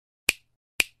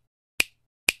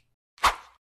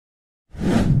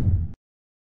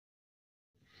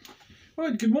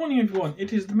Right, good morning everyone.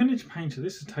 It is the Miniature Painter.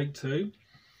 This is take 2.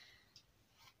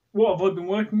 What have I been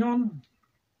working on?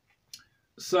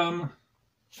 Some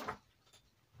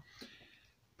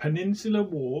Peninsular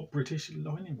War British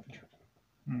line infantry.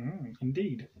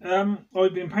 Indeed.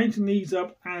 I've been painting these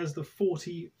up as the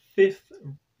 45th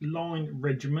Line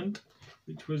Regiment,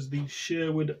 which was the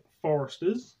Sherwood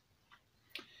Foresters.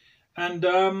 And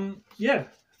yeah,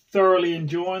 thoroughly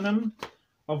enjoying them.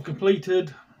 I've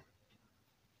completed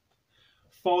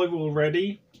 5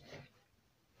 already.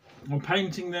 I'm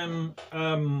painting them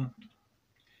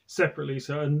separately.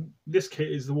 So this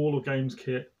kit is the Wall of Games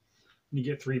kit, and you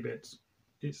get 3 bits.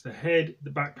 It's the head, the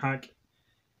backpack,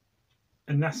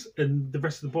 and the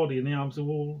rest of the body and the arms are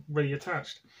all already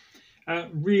attached.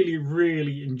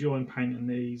 Really enjoying painting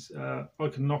these. I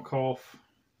can knock off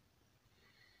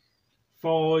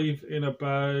 5 in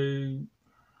about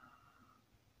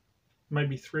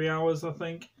maybe 3 hours, I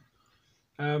think.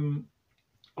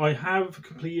 I have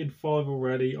completed 5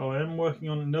 already. I am working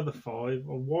on another 5. I've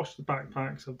washed the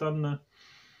backpacks. I've done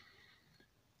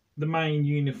the main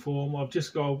uniform. I've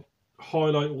just got to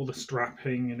highlight all the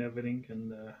strapping and everything,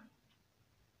 and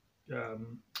the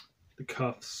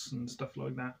cuffs and stuff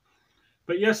like that.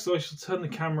 But yes, I shall turn the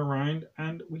camera around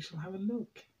and we shall have a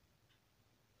look.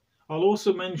 I'll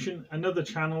also mention another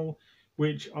channel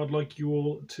which I'd like you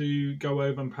all to go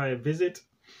over and pay a visit.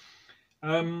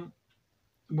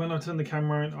 When I turn the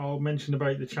camera on, I'll mention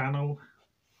about the channel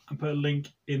and put a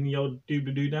link in the old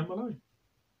doobly-doo down below.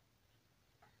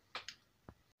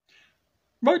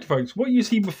 Right folks, what you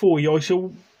see before you, I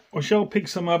shall pick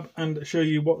some up and show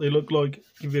you what they look like,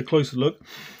 give you a closer look.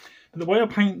 And the way I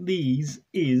paint these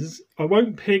is, I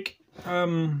won't pick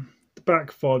the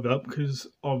back 5 up because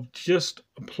I've just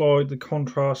applied the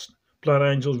contrast Blood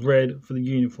Angels red for the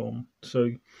uniform.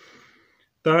 So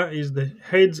that is, the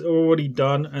heads are already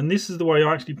done, and this is the way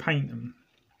I actually paint them.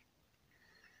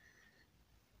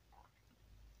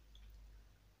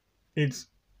 It's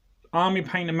army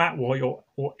painter matte white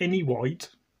or any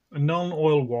white, a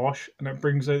non-oil wash, and it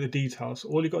brings out the details. So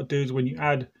all you've got to do is when you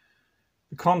add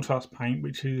the contrast paint,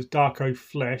 which is dark oak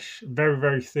flesh,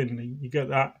 very thinly, you get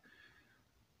that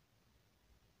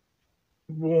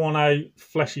worn out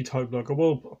fleshy type look. I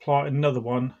will apply another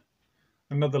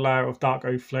layer of dark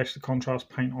oak flesh, the contrast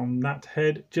paint on that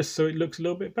head, just so it looks a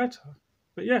little bit better.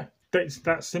 But yeah, that's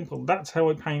that simple. That's how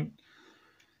I paint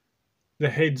the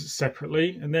heads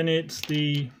separately. And then it's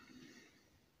the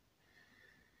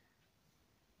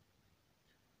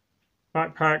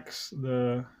backpacks.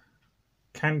 The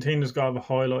canteen has got to have a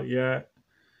highlight yet.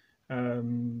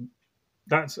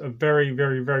 That's a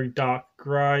very dark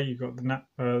grey. You've got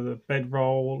the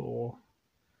bedroll or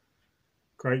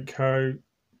greatcoat.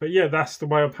 But yeah, that's the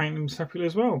way I paint them separately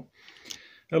as well.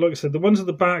 Now, like I said, the ones at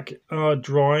the back are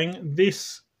drying.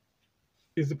 This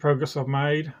is the progress I've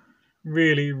made.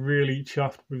 Really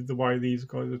chuffed with the way these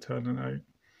guys are turning out.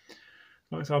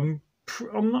 Like I said,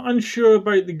 I'm not unsure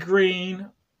about the green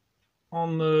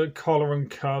on the collar and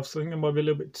cuffs. I think it might be a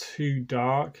little bit too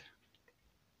dark.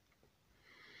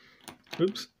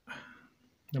 Oops.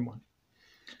 Never mind.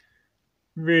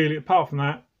 Really, apart from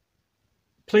that,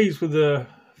 pleased with the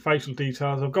facial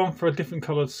details. I've gone for a different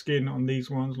coloured skin on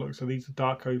these ones. Look, so these are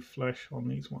dark oak flesh on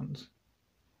these ones.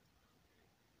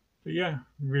 But yeah,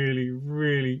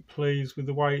 really pleased with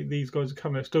the way these guys are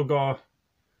coming. I've still got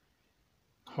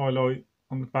a highlight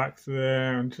on the back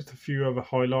there and just a few other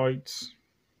highlights.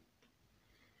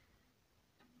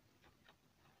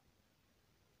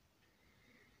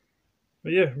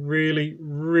 But yeah,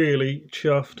 really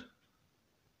chuffed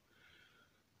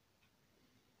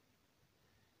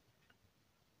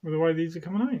with the way these are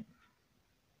coming out.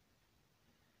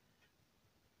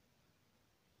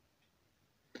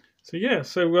 So yeah,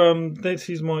 this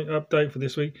is my update for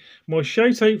this week. My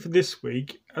shout out for this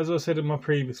week, as I said in my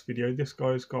previous video, this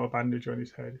guy's got a bandage on his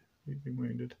head, he's been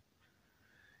wounded,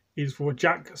 is for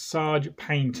Jack Sarge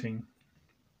Painting.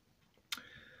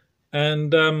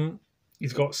 And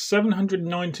he's got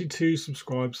 792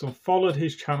 subscribers. So I've followed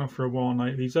his channel for a while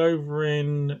now. He's over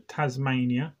in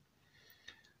Tasmania.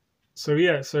 So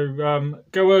yeah,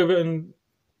 go over and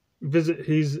visit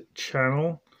his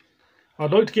channel.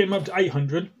 I'd like to get him up to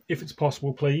 800 if it's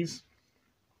possible, please.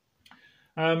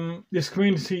 This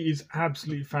community is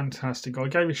absolutely fantastic. I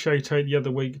gave a shout out the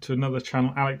other week to another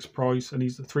channel, Alex Price, and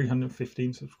he's at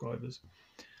 315 subscribers.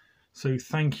 So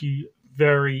thank you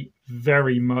very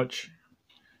much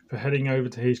for heading over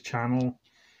to his channel.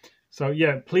 So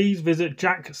yeah, please visit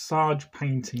Jack Sarge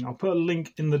Painting. I'll put a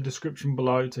link in the description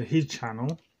below to his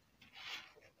channel.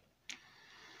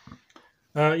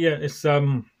 Yeah, it's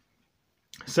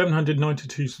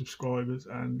 792 subscribers,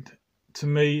 and to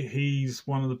me, he's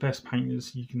one of the best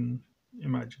painters you can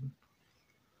imagine.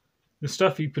 The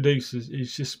stuff he produces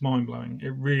is just mind-blowing.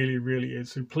 It really, really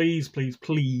is. So please, please,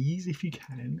 please, if you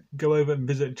can, go over and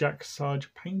visit Jack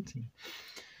Sarge Painting.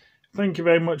 Thank you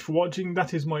very much for watching.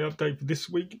 That is my update for this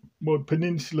week. My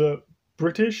Peninsular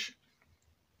British.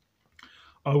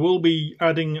 I will be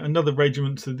adding another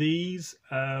regiment to these.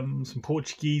 Some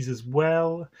Portuguese as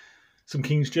well. Some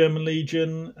King's German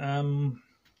Legion.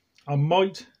 I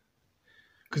might,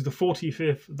 because the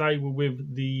 45th, they were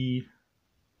with the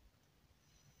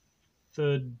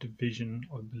 3rd Division,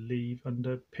 I believe,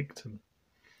 under Picton.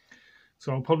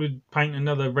 So I'll probably paint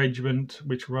another regiment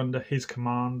which were under his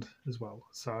command as well.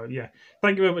 So yeah,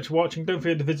 thank you very much for watching. Don't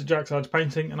forget to visit Jack Sarge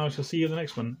Painting, and I shall see you in the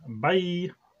next one.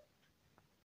 Bye!